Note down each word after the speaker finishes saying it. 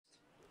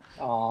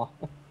Aw.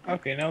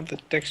 Okay, now the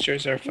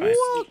textures are fine.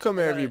 Welcome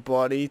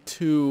everybody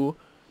to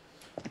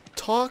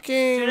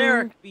Talking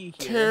Generic B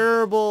here.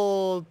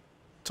 Terrible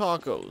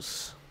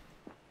Tacos.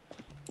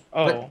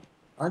 Oh,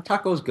 Aren't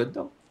tacos good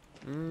though?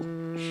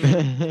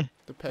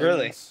 Depends.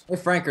 Really? Hey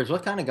Frankers,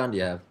 what kind of gun do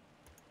you have?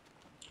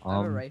 I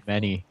have a rifle.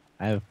 Many.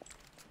 I have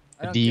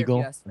I a don't care if you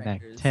Deagle, ask a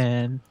Mac Frankers.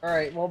 10.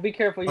 Alright, well be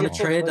careful. You Want just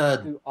to trade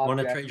look through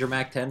objects. your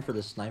Mac 10 for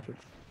the sniper?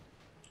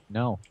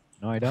 No,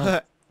 I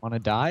don't. Want to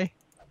die?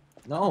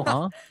 No.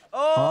 Huh?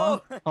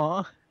 Oh!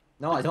 Huh?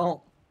 No, I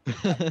don't.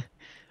 I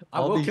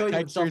All will these kill you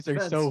in textures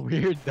are self-defense. so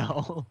weird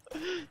though.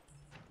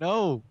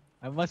 No,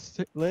 I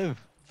must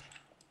live.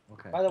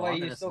 Okay. By the well, way,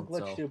 I'm you still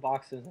innocent, glitch so through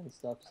boxes and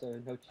stuff, so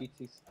no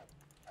cheatsies.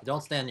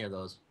 don't stand near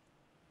those.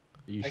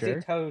 Are you I sure?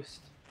 see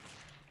toast.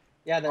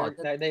 Yeah, Oh,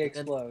 they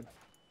explode.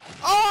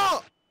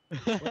 Oh!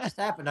 What just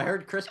happened? I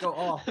heard Chris go,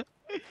 oh.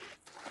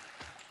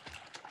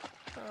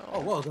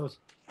 Oh, whoa, those.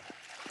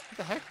 What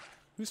the heck?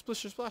 Who's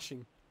splish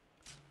splashing?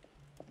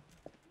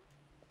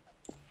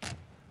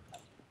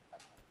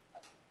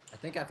 I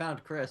think I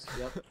found Chris.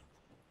 Yep.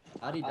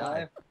 How'd he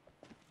die?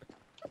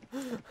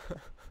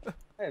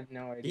 I have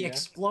no idea. He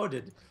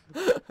exploded.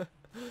 How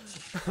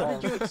Oh.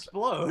 did you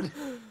explode?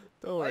 Don't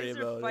Why worry is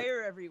there about it.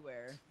 fire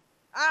everywhere?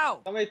 Ow!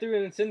 Somebody threw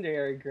an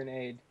incendiary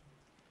grenade.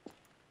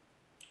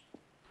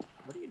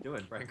 What are you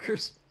doing,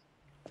 Frankers?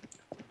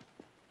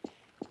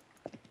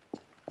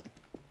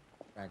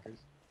 Frankers.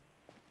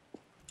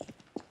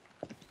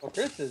 Well,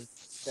 Chris is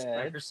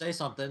dead. Frankers, say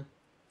something.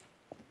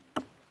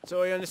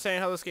 So you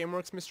understand how this game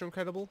works, Mr.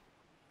 Incredible?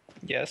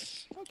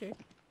 yes. Okay.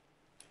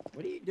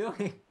 What are you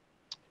doing?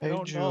 I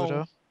don't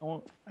know.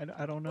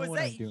 I don't know Was what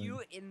I'm that doing.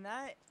 you in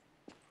that?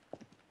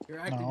 You're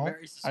acting No,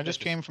 very suspicious. I just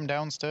came from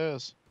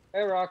downstairs.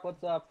 Hey, Rock,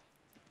 what's up?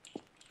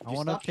 I you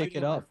want to stop pick it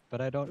shooting my- up,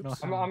 but I don't know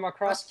Oops. how. I'm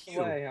across Press the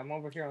Q. way. I'm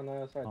over here on the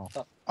other side. Oh.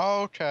 Stop.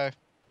 Oh, okay.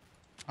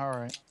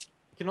 Alright.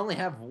 You can only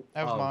have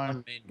Never mind.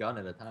 one main gun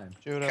at a time.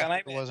 Judah, Can I-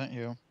 it wasn't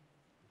you.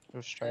 It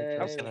was straight Hey,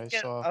 How that can I I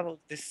get saw. out of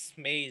this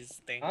maze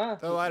thing? Huh?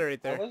 The ladder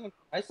right there.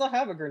 I still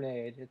have a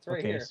grenade. It's right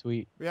Okay, here.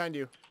 sweet. Behind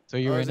you. So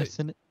you're Oh, is it-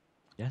 innocent?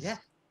 Yes. Yeah.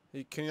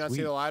 Can you not see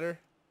Sweet. the ladder,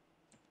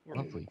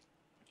 Lovely.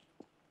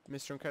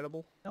 Mr.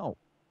 Incredible? No.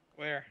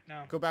 Where?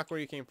 No. Go back where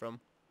you came from.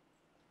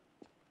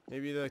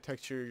 Maybe the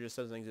texture just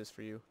doesn't exist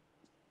for you.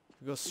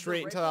 Go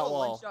straight into that rifle a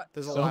wall. one-shot?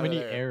 There's a So ladder many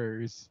there.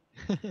 errors.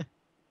 Is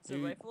the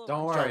You- rifle?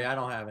 Don't one- worry, I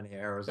don't have any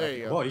arrows. There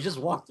you go. Whoa, you just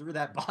walked through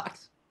that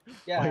box.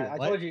 Yeah, Wait, I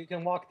what? told you you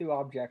can walk through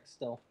objects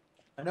still.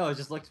 I know, it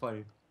just looks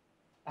funny.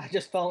 I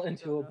just fell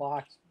into a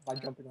box by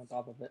jumping on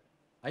top of it.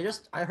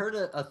 I heard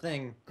a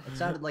thing. It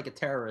sounded like a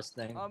terrorist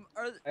thing.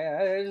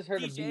 I just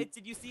heard a DJ, beat.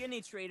 did you see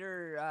any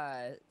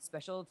trader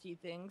specialty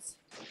things?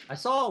 I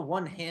saw a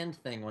one-hand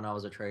thing when I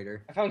was a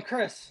trader. I found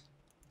Chris.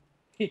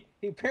 He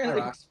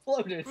apparently Rock.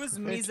 exploded. Who's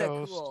Hey, Misa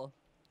Toast. Cool?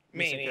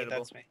 Me, Incredible.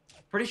 that's me.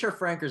 Pretty sure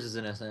Frankers is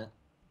innocent.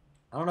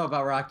 I don't know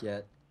about Rock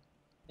yet.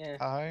 Yeah.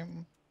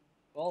 I'm.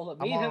 Well,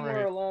 I'm me and him were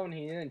alright. alone.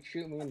 He didn't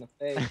shoot me in the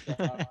face.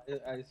 So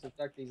I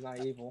suspect he's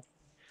not evil.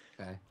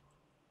 Okay.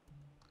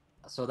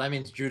 So that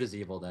means Judah's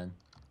evil then.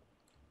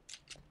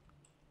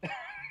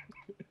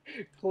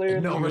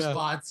 Clearly. No Judah.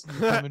 response. I'm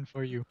coming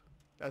for you.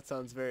 That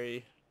sounds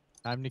very...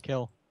 Time to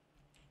kill.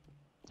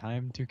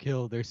 Time to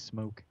kill. There's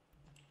smoke.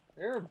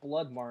 There are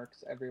blood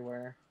marks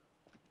everywhere.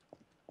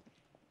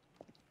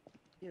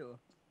 Ew.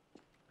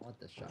 I want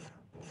this shot.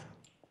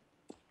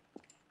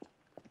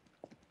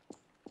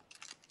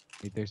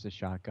 Wait, there's a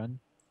shotgun.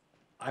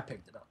 I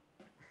picked it up.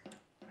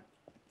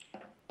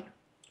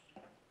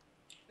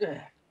 Ugh.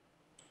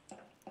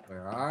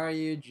 Where are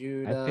you, I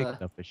Judah?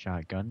 picked up a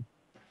shotgun.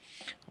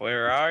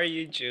 Where are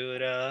you,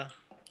 Judah?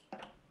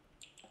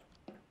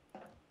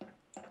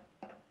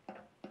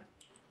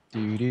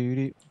 Do do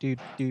do do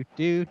do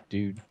do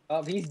do.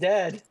 Oh, he's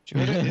dead.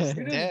 Judah is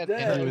Judah's dead,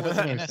 dead. and he was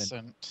Innocent.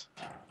 innocent.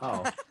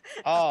 Oh,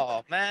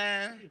 Oh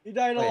man. He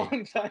died a Wait.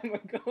 long time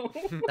ago.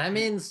 that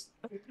means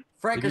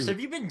Frankers, you- have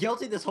you been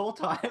guilty this whole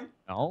time?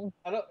 No.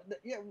 I don't.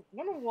 Yeah.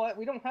 Wonder what?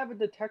 We don't have a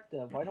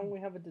detective. Why don't we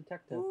have a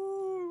detective?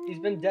 He's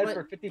been dead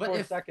for 54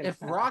 but seconds.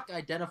 if now. Rock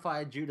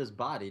identified Judah's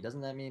body, doesn't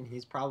that mean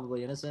he's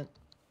probably innocent?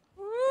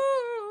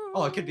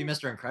 Oh, it could be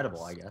Mr.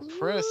 Incredible, I guess.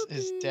 Chris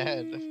is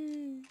dead.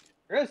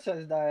 Chris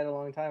has died a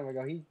long time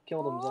ago. He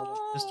killed himself.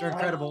 Mr.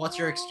 Incredible, what's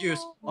your excuse?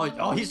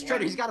 Oh, he's a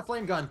traitor. He's got a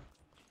flame gun.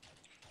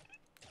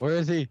 Where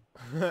is he?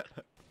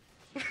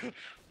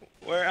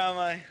 Where am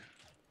I?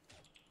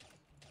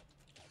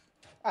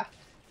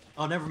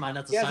 Oh, never mind.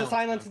 That's a He has a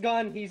silence. silence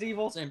gun. He's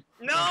evil. Same.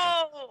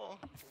 No!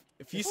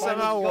 If you Silence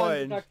somehow gun won,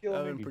 did not kill that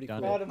me. would be pretty You've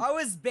cool. done Got him. I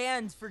was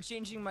banned for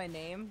changing my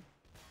name.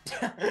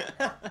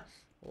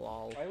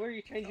 Lol. Why were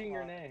you changing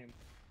your name?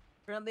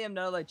 Apparently, I'm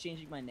not allowed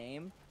changing my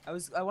name.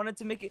 I wanted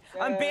to make it.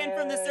 I'm banned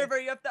from the Yay. server.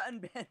 You have to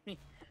unban me.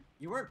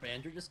 You weren't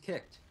banned. You're just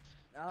kicked.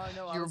 No,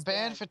 no, I You were was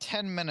banned for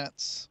 10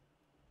 minutes,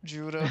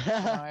 Judah.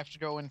 and I have to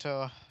go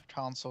into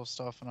console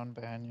stuff and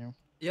unban you.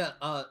 Yeah.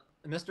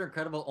 Mr.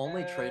 Incredible.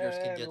 Only traitors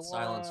can get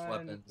silenced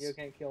Everyone, weapons. You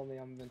can't kill me.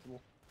 I'm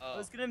invincible. I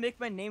was gonna make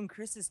my name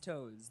Chris's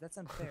Toes. That's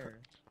unfair.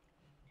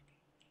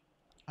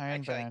 I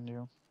Actually- unbanned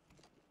you.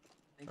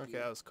 Thank Okay, you.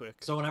 that was quick.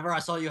 So whenever I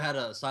saw you had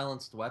a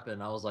silenced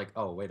weapon, I was like,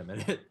 oh, wait a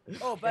minute.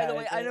 Oh, by the Yeah,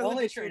 way, it's I know who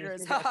only the traitor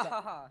is. trainers Ha who get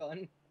ha ha.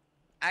 Fun.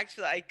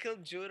 Actually, I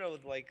killed Judah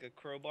with like a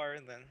crowbar,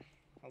 and then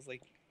I was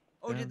like,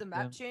 Oh, did the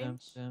map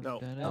change? No.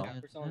 No.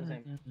 We're still on the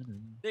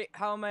same.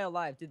 How am I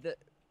alive?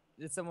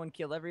 Did someone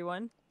kill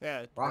everyone?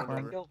 Yeah, Rock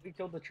run on. over. We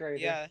killed the traitor.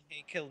 yeah,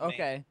 he killed me.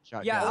 Okay.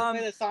 Shotgun. Yeah. By the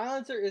way, the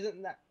silencer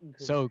isn't that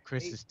So great.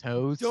 Chris's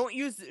toes. Don't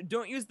use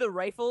the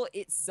rifle.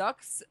 It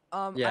sucks.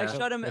 I Yeah.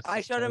 shot him. I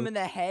Chris's shot him toes. in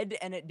the head,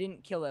 and it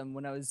didn't kill him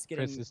when I was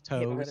getting Chris's hit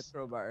by the toes.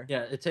 crowbar.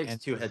 Yeah, it takes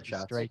And 2 Chris's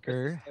headshots.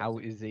 Striker, how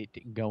is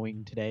it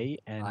going today?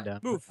 And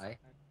Move. Hi.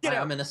 Get Hi,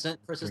 out. I'm innocent.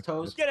 Chris's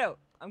toes. Get out.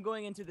 I'm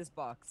going into this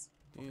box.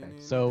 Okay.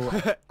 So- Hi,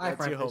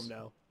 that's your home Frankers.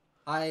 now.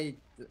 I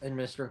and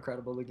Mr.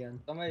 Incredible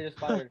again. Somebody just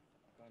fired.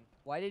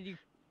 Why did you?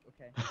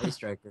 Okay. Hey,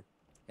 Striker.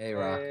 Hey,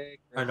 Rock. Hey,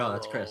 Or no,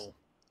 that's Chris.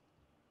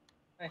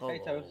 Hey, Hello.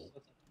 Toast.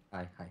 What's up?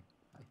 Hi, hi.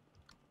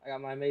 I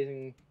got my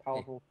amazing,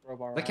 powerful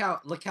crowbar.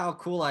 Look how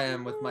cool I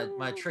am with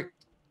my trick.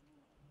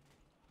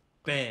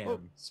 Bam! Oh.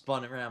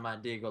 Spun around my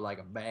deagle like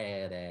a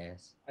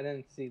badass. I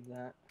didn't see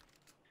that.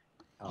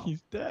 Oh,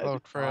 he's dead. Hello, I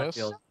Chris.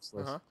 feel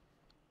useless. Uh-huh.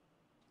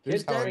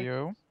 Who's How are dead?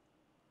 you?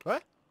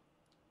 What?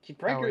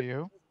 How are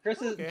you?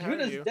 Chris is Okay, how are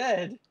Judah's you?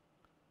 dead.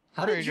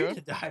 How Very did you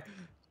good. die?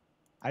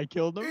 I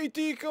killed him. Hey,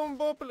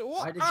 decombobulator.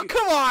 Why What? did Oh, you-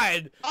 come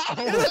on! Oh,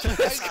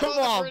 Come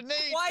on. Why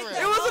the It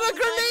hell wasn't a was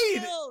I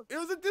grenade! killed? It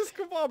was a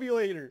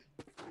discombobulator.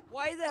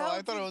 Why the Oh, hell?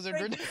 I thought it did was a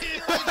Frank grenade.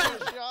 kill I me?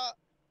 got shot.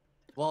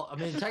 Well, I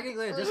mean,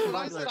 technically, a First, when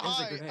I said discombobulator is a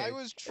hi, grenade. I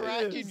was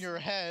tracking is. your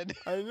head.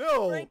 I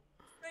know.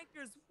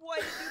 Frankers, why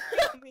did you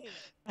kill me?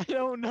 I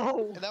don't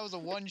know. And that was a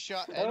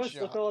one-shot That was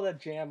look at headshot. all that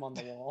jam on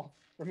the wall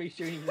for me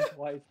shooting you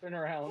twice. Turn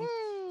around.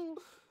 Woo.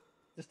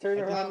 Just turn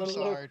around I'm and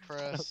sorry,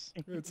 Chris.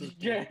 It's a- look.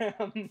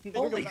 Jam.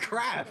 Holy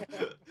crap!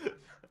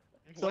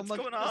 So What's much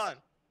going for- on?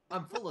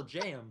 I'm full of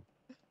jam.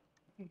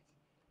 Ew.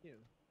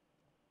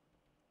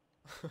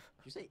 Did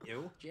you say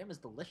ew? Jam is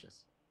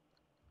delicious.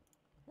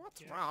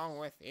 What's wrong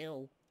with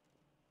you?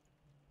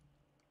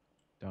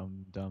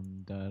 Dum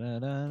dum da da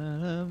da da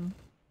dum.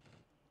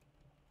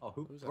 Oh,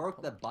 who Who's that broke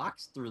punk? the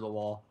box through the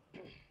wall?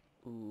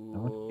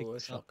 Ooh, pick a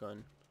this up.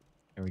 shotgun.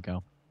 Here we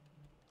go.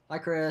 Hi,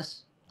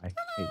 Chris. Hey,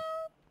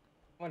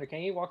 Wonder,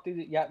 can you walk through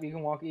the? Yeah, you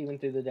can walk even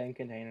through the dang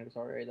containers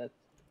already. That's.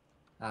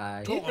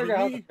 Hi. Can you Go figure out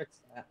how to me. fix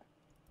that?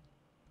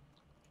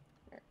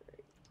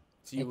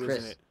 It's you, Hey, Chris.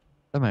 isn't it?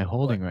 what am I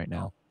holding right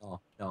now?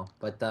 No.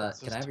 But That's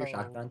can I his have your toe.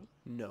 shotgun?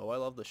 No, I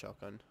love the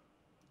shotgun.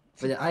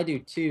 But I do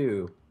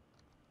too.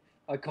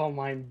 I call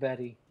mine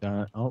Betty.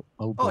 Oh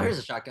Oh, boy. here's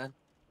a shotgun.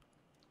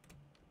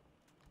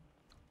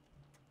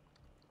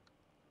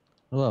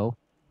 Hello.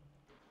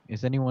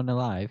 Is anyone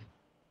alive?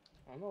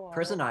 I'm alive.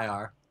 Chris and I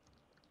are.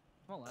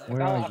 I'm alive.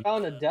 Where are I you?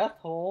 found a death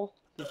hole.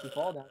 If you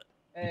fall down.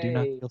 I do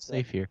not Hey, feel so-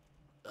 safe here.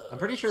 I'm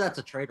pretty sure that's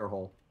a trader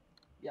hole.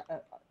 Yeah.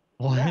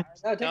 What? Yeah,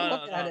 no, take a No,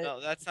 look no, at no, it.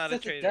 no. That's not It's a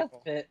just trader. death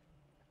hole. pit.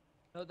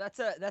 No,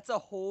 that's a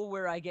hole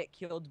where I get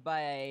killed by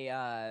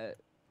a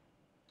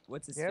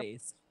what's his Yep.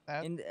 face?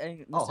 That- In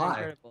Oh, Mr. hi.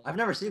 Incredible. I've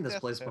never seen this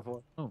Death place pit.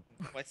 before.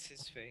 What's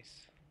his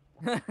face?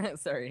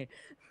 Sorry.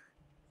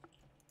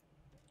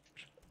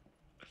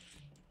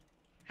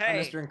 Hi, Hey,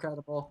 Mr.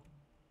 Incredible.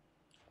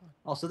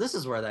 Oh, so this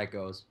is where that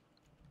goes.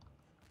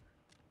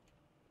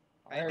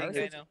 I heard think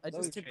those- I know. I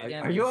just those took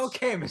traitors- Are you damage.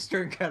 okay,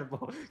 Mr.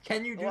 Incredible?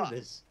 Can you do What?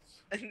 this?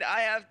 And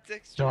I have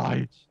texture.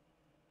 Die.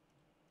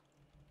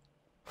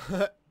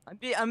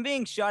 I'm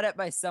being shot at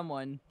by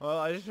someone. Well,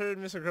 I just heard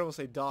Mr. Incredible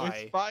say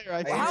die. fire! I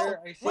I see How? hear-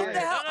 I see What it. the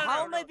hell? No, no, How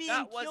no, am I no, being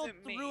that killed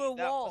wasn't me. through a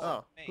That wall? wasn't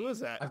Oh, me. who is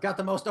that? I've got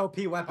the most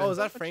OP weapon. Oh, is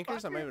that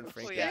Frankers? That might have been Oh,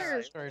 Frankers.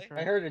 yeah. Sorry,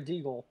 really? I heard a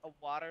deagle. A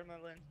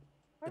watermelon.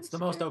 It's the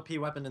most OP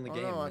weapon in the Oh,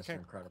 game, no, I Mr. can't-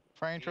 Incredible.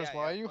 Frankers, Yeah,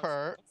 why are yeah, you most-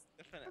 hurt? most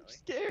I'm Definitely.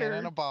 Get in a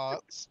scared.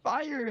 box.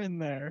 Fire in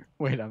there.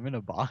 Wait, I'm in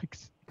a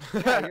box.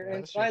 Yeah, you're Yes,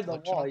 inside the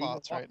you're collecting wall. You can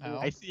bots walk right through now.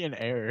 it. I see an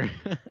error.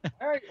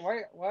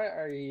 Why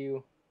are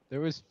you? There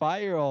was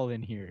fire all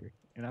in here,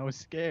 and I was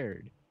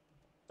scared.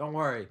 Don't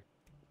worry.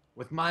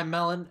 With my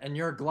melon and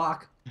your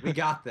Glock, we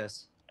got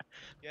this.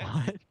 Yes.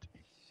 What?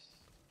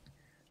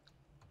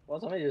 Well,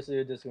 somebody just do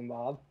a disco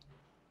Bob.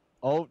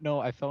 Oh no,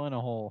 I fell in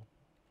a hole.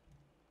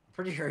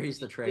 Pretty sure he's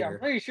the Yeah, traitor. I'm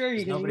pretty sure you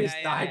 'Cause can nobody's use.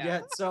 Yeah, died yeah.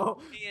 yet,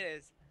 so He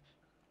is.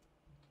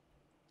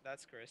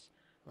 That's Chris.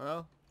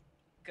 Well,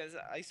 Because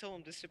I saw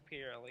him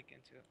disappear like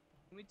into.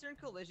 Can we turn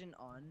collision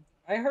on?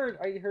 I heard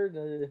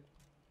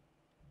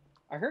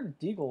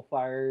deagle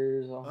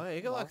fires.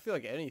 you can like feel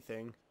like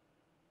anything.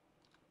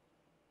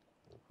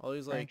 All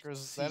these like Frankers,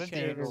 is that a sea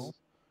cannons. deagle?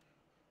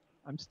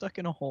 I'm stuck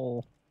in a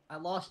hole. I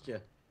lost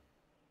you.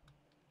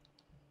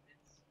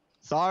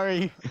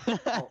 Sorry.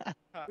 Oh,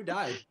 who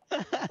died?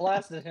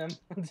 blasted him.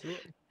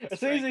 As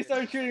soon as he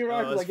started shooting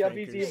rocks, Oh, like, it's yeah,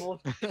 he's Frankers.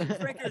 evil.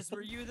 Frankers,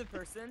 were you the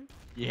person?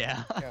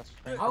 Yeah. Yes,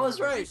 I was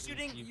Were you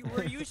right.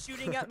 were you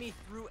shooting at me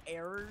through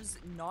errors,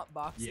 not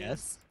boxes?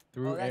 Yes. Oh,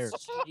 Through that's errors.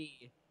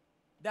 shitty.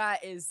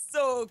 That is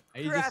so I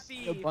just crappy.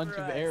 see a bunch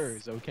for of us.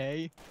 errors,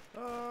 okay?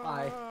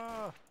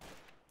 Ah.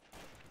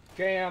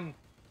 Jam.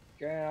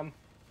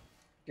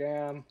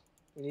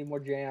 We need more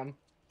jam.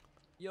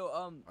 Yo,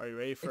 Are you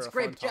ready for It's a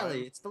grape fun jelly.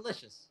 time? It's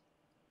delicious.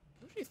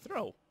 What did you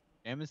throw?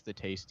 Jam is the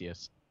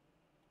tastiest.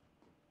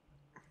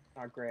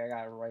 Oh great, I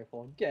got a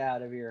rifle. Get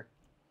out of here.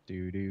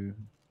 Do do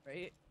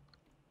Right?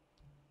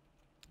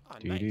 Ah,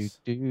 do nice.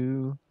 do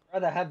do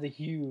I'd rather have the do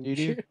huge.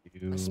 do I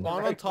do.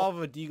 spawned on top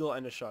of a deagle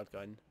and a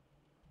shotgun.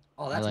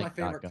 Oh, I that's my like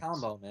favorite shotguns.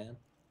 combo, man.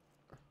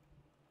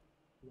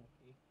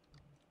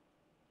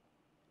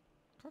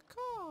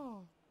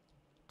 Caw.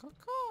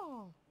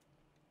 Caw.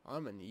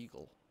 I'm an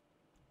eagle.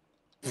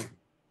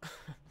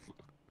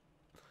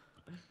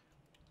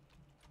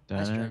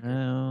 Nice striker.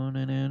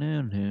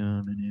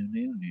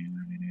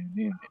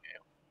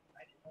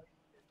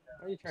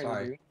 What are you trying to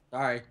Sorry. do?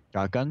 Sorry.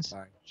 Shotguns?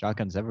 Sorry.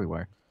 Shotguns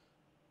everywhere.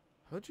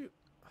 How'd you?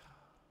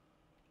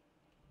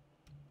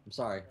 I'm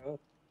sorry. Oh.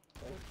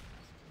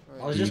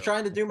 I was just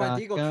trying to do my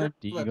deagle Shotgun, trick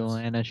deagle,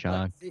 flips. and a Look, see-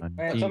 shotgun.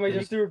 Man, somebody deagle,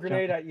 just threw a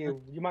grenade shotgun. at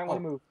you. You might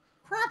want to Oh. move.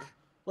 Crap!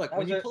 Look, That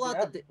when was you it, pull out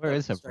yep. the Where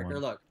is Striker,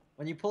 everyone? look.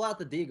 When you pull out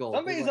the deagle,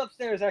 Somebody's there's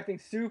upstairs acting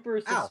super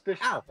like, ow,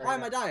 suspicious. ow, right why am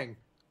now. I dying?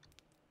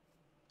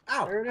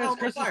 Ow, There it is, ow, I'm on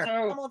Chris's fire,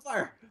 toe. I'm on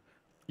fire.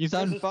 He's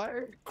on This is-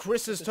 fire.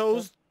 Chris's This is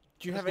toes.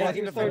 Do you have Yeah, anything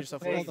he to was defend so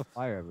yourself fake. All with? the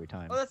fire every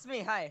time. Oh, that's me.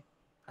 Hi.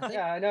 I think,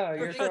 Yeah, I know.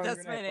 You're Okay, throwing that's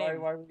my grenades.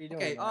 name. Why were you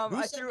doing Okay, that? Who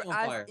I set threw me on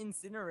as fire?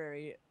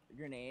 incinerary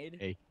grenade.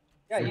 Hey.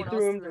 Yeah, you Someone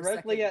threw else him threw a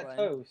directly second at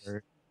one. Toast.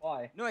 Er.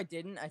 Why? No, I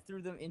didn't. I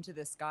threw them into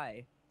the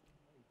sky.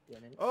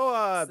 Didn't.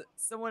 Oh,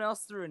 Someone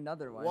else threw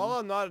another one. while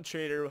I'm not a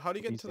trader, how do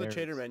you get These into the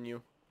trader areas.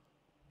 menu?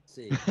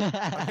 See.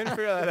 I couldn't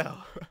figure that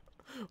out.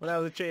 When I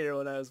was a trader,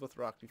 when I was with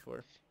Rock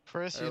before.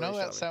 Chris, you Everybody know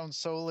shot that me. sounds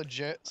so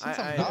legit. Since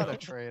I I'm not know. a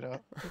trader.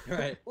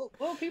 Right.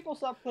 Will people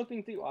stop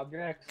flipping through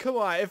objects? Come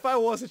on, if I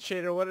was a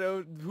trader,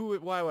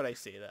 why would I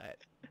say that?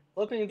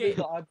 Flipping through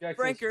the objects. is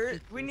Franker,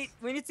 we suspicious.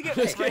 need to get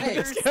Just kidding, Frankers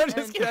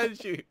just kidding, and-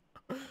 just kidding.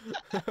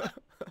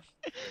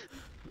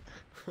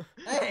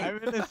 Hey, I'm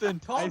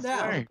innocent. I calm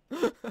down.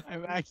 swear.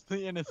 I'm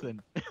actually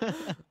innocent.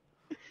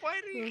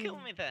 Why did you kill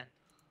me then?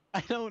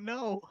 I don't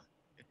know.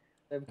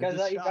 Because just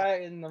that shot. guy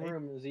in the Hey.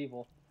 room is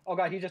evil. Oh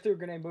god, he just threw a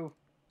grenade. Move.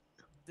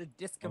 the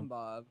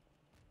discombob.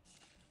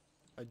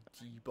 A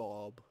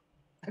D-bob.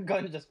 A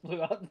gun just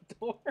flew out the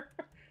door.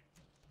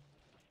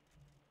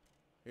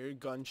 Here are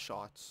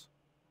gunshots.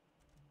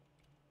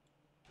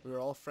 We were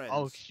all friends.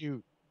 Oh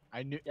shoot!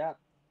 I knew. Yeah,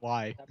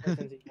 Why? that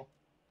person's evil.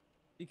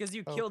 Because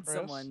you Oh, killed Chris?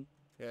 someone.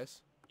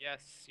 Yes.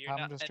 Yes, you're I'm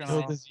not just innocent.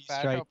 gonna Killed the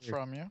back up striker.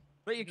 from you.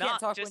 But you Not can't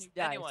talk when just you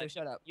die, so anyone.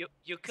 shut up.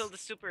 You killed the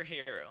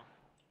superhero.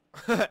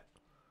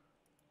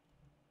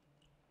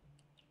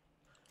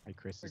 Hi,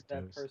 Chris's Where'd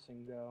that toes.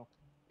 person go?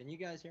 Can you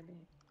guys hear me?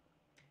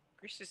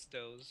 Chris's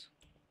toes.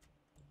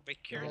 Wait,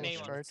 your Hello, name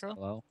on its striker?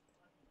 Hello.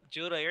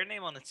 Judah, your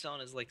name on its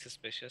own is like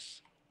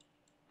suspicious.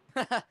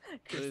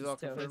 Chris's all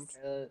toes.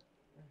 confirmed?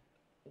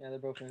 Yeah, they're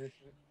both innocent.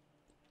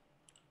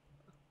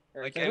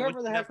 Alright, Like, so I would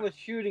whoever the heck never- was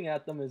shooting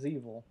at them is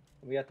evil.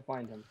 We have to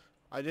find him.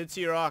 I did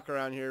see Rock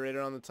around here right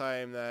around the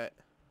time that.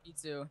 Me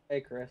too.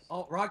 Hey, Chris.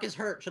 Oh, Rock is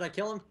hurt. Should I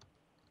kill him?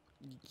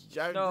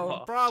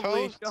 No.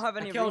 Probably. Toes. Don't have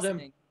any killed him.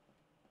 reasoning.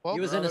 Well, He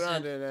was No, they're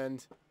innocent. not in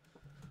end.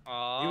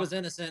 Aww. He was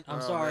innocent. I'm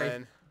Oh, sorry.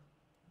 man.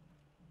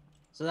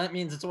 So that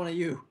means it's one of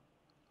you.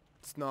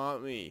 It's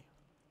not me.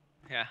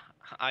 Yeah,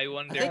 I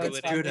wonder I think who it's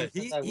it fine. Judah. It's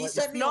He, not he what-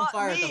 set It's me on not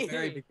fire at me. the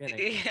very beginning.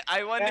 is.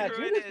 I wonder Yeah, who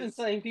Judah's it been is.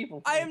 saying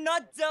people. I am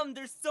not dumb.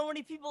 There's so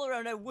many people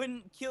around. I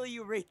wouldn't kill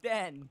you right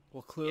then.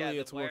 Well, clearly Yeah, then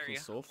it's why are working you-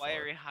 so far. Why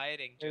are you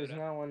hiding, There's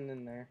Judah? no one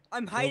in there.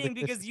 I'm the hiding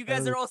because Chris's you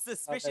guys are toes. all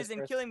suspicious and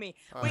Chris. killing me.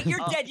 Uh, Wait,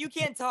 you're Oh. dead. You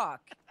can't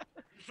talk.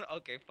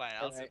 Okay, fine.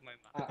 I'll Alright. save my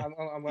mouth.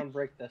 I'm gonna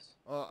break this.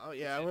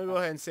 yeah, I'm gonna go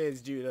ahead and say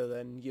it's Judah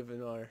then,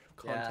 given our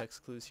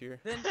context clues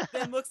here.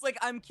 Then looks like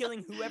I'm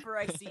killing whoever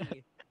I see.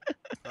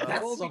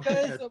 That's Well, something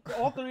because good.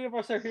 all three of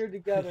us are here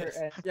together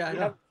and Yeah, I we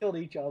know. haven't killed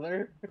each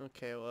other.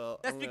 Okay, well.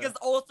 That's I'm because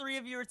all three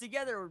of you are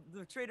together.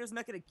 The trader's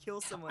not gonna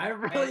kill someone. I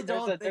really There's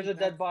don't a, think there's a that-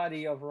 dead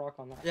body of Rock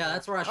on that. Yeah, floor.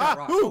 that's where I shot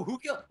Rock. who? Oh, who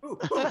killed?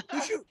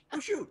 Who shoot? Who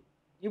shoot?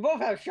 You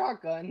both have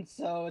shotguns,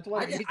 so it's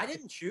one I, of did, you. I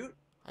didn't shoot.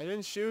 I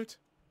didn't shoot.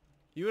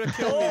 You would have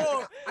killed me.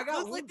 Oh, I got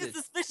looks like the wounded.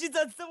 suspicions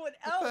on someone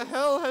What the else.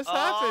 hell has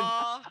happened?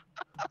 Aw.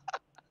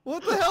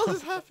 What the hell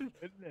just happened?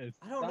 Goodness.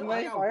 I don't know.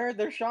 Somebody fired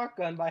their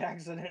shotgun by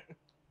accident.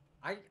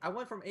 I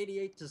went from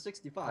 88 to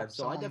 65, Oh, so I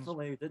someone's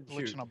definitely didn't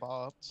shoot. glitching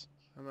about.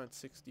 I'm at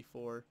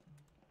 64.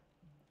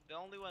 The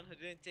only one who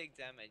didn't take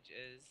damage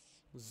is.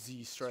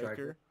 Z Striker.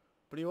 Striker.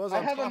 But he was I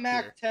on have a top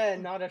Mac here.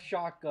 10, not a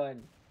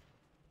shotgun.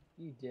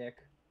 You dick.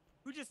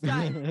 Who just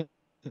died?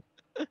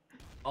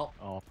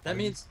 Oh, That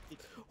means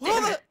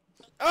Hold it!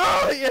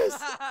 Oh, yes!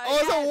 Oh,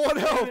 it's a one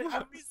health! We I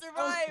was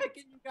survived.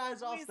 picking you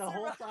guys off We the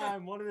whole survived.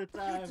 time, one at a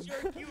time. You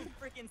jerk! You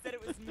freaking said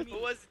it was me. Who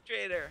was the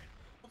traitor?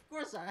 Of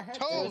course, I had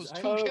Toes, to.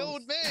 who Toes.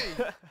 killed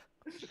me?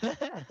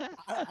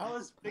 I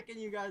was picking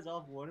you guys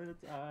off one at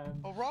a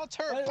time. Oh, Rod's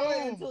Wait, hurt. wait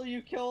Boom. until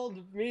you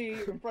killed me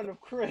in front of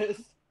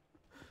Chris.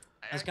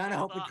 I was kinda actually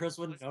hoping thought Chris it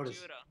wouldn't was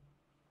notice. Judah.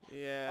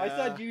 Yeah. I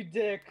said you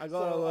dick, I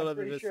got a so little I'm bit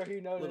pretty of sure he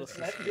little noticed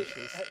that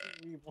suspicious.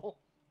 you're evil.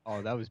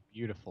 Oh, that was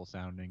beautiful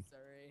sounding.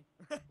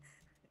 Sorry.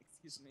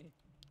 Excuse me.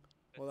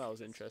 Well, that was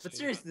But interesting.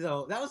 seriously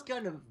though, that was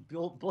kind of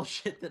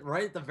bullshit that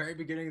right at the very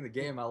beginning of the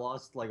game I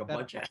lost like a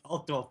bunch of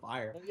health to a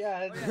fire. But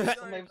yeah, Oh, yeah, sorry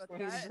somebody was about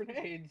throwing that.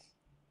 grenades.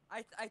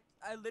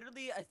 I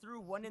literally threw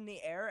one in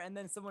the air and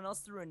then someone else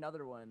threw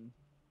another one.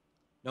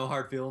 No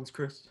hard feelings,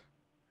 Chris.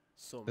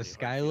 So The many hard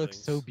sky looks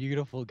so feelings.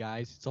 beautiful,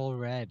 guys. It's all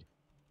red.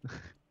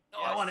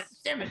 Oh, I want it.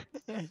 Damn it.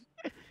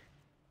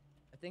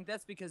 I think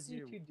that's because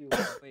You you two do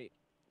it. wait.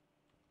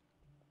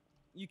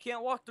 You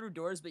can't walk through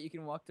doors, but you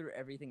can walk through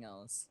everything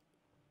else.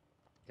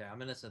 Okay,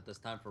 I'm innocent this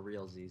time for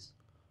realsies.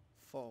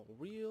 For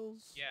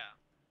reals? Yeah,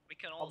 we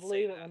can I'll all say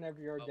believe it that.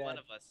 whenever you're But dead. one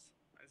of us.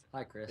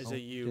 Hi, Chris. Is Oh, it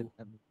you? shit,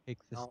 let me pick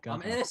this No, gun I'm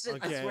up.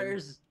 innocent. I Again.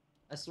 swears.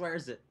 I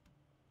swears it.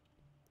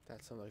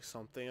 That sounds like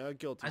something a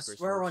guilty I person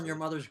swear would on your say.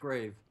 mother's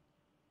grave.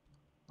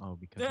 Oh,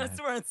 because I That's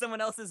had... where on someone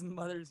else's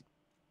mother's.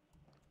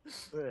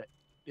 I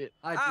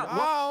Ow.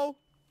 Ow!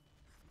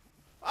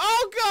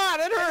 Oh god,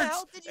 it the hurts!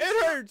 hell did you It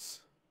do?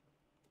 hurts!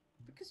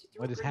 Because you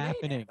threw What a is grenade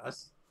happening? at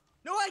us.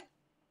 No, I.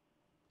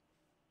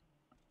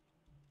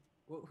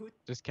 Who?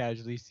 Just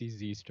casually see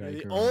Z You're strike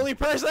the around. only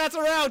person that's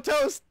around,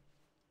 Toast!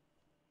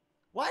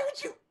 Why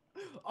would you?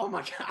 Oh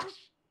my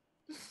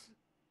gosh.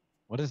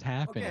 What is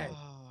happening? Okay.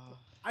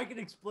 I can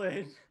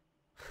explain.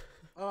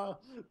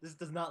 This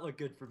does not look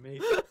good for me.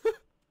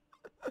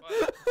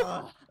 What?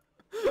 Uh,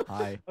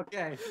 Hi,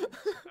 okay.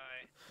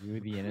 Hi. you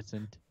the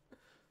innocent.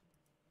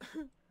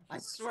 I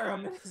swear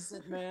I'm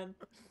innocent, man.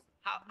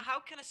 How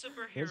can a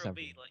Here's superhero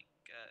be everyone.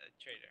 like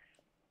a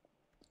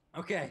traitor?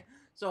 Okay,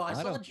 so I I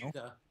saw don't know.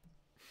 Judah.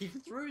 He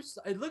threw.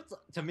 It looked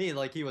to me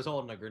like he was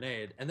holding a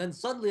grenade, and then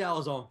suddenly I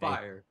was on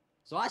fire.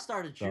 So I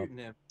started So- shooting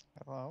him,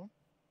 Hello?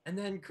 and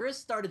then Chris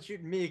started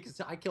shooting me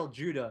because I killed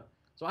Judah.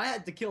 So I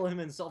had to kill him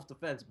in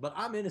self-defense, but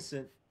I'm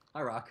innocent.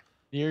 Hi, Rock.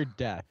 Near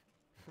death.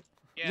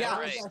 Yeah, Yeah,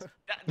 right. I was-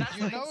 That's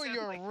You like know sound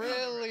you're like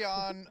really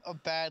on a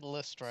bad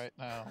list right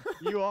now.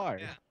 You are.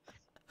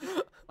 Yeah.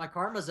 My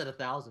karma's at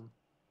 1,000.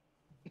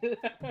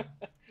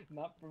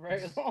 Not for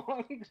very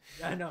long.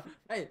 Yeah, I know.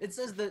 Hey, it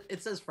says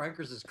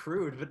Frankers is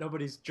crude, but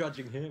nobody's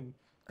judging him.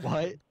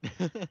 What?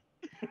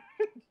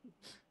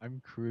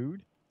 I'm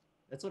crude.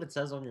 That's what it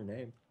says on your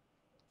name.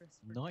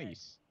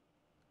 Nice.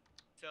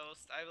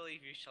 Toast, I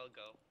believe you shall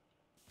go.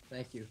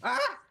 Thank you. Ah!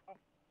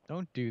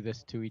 Don't do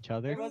this to each Hey,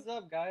 other. what's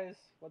up, guys?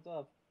 What's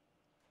up?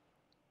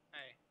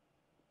 Hey,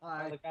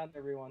 Hi. Hi. Look out,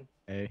 everyone.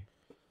 Hey.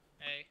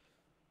 hey.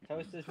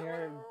 Toast is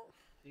near.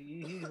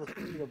 He's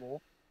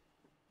reputable.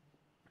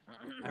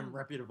 I'm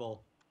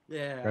reputable.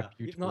 Yeah. Even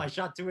Reputable. though I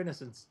shot 2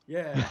 innocents.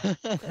 Yeah.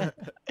 First,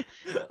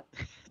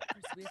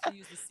 we have to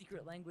use the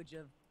secret language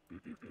of.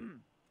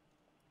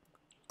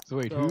 So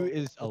wait, So, who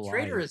is the alive?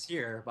 traitor is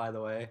here, by the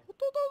way.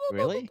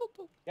 Really?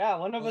 Yeah,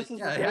 one of Well, us is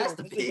yeah, the it has traitor.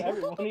 to This is be.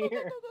 everyone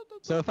here.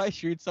 So if I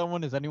shoot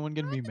someone, is anyone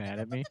gonna be mad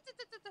at me?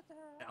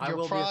 I You're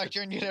will be probably at the-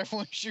 gonna get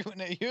everyone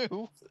shooting at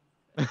you.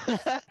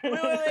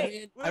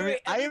 Wait. I mean,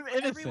 I am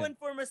innocent. Everyone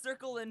form a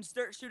circle and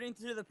start shooting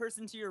to the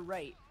person to your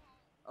right.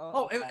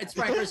 Oh, it's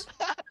Frankers.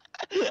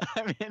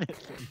 I'm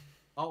innocent.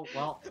 Oh,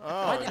 well.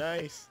 Oh,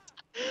 nice.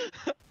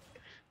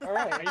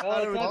 Alright, I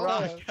thought it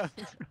was let's Rock.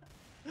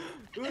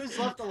 Who's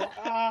left alive?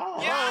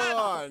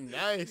 Oh,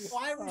 nice.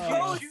 Why would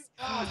Oh. you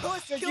shoot?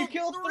 Ghost Did you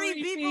killed kill 3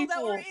 3 people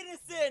that were people?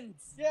 innocent.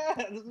 Yeah,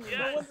 no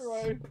Yes. wonder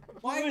why.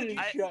 Why would he you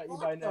I- shot you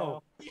by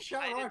now? He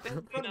shot I Rock did right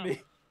in front of know.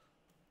 me.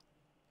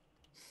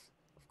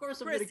 Of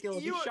course I'm Chris, gonna kill him.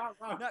 He you were- shot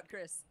Rock. Not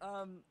Chris.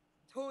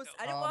 Toast.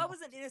 No. I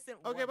wasn't innocent.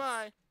 Okay, once.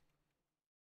 bye.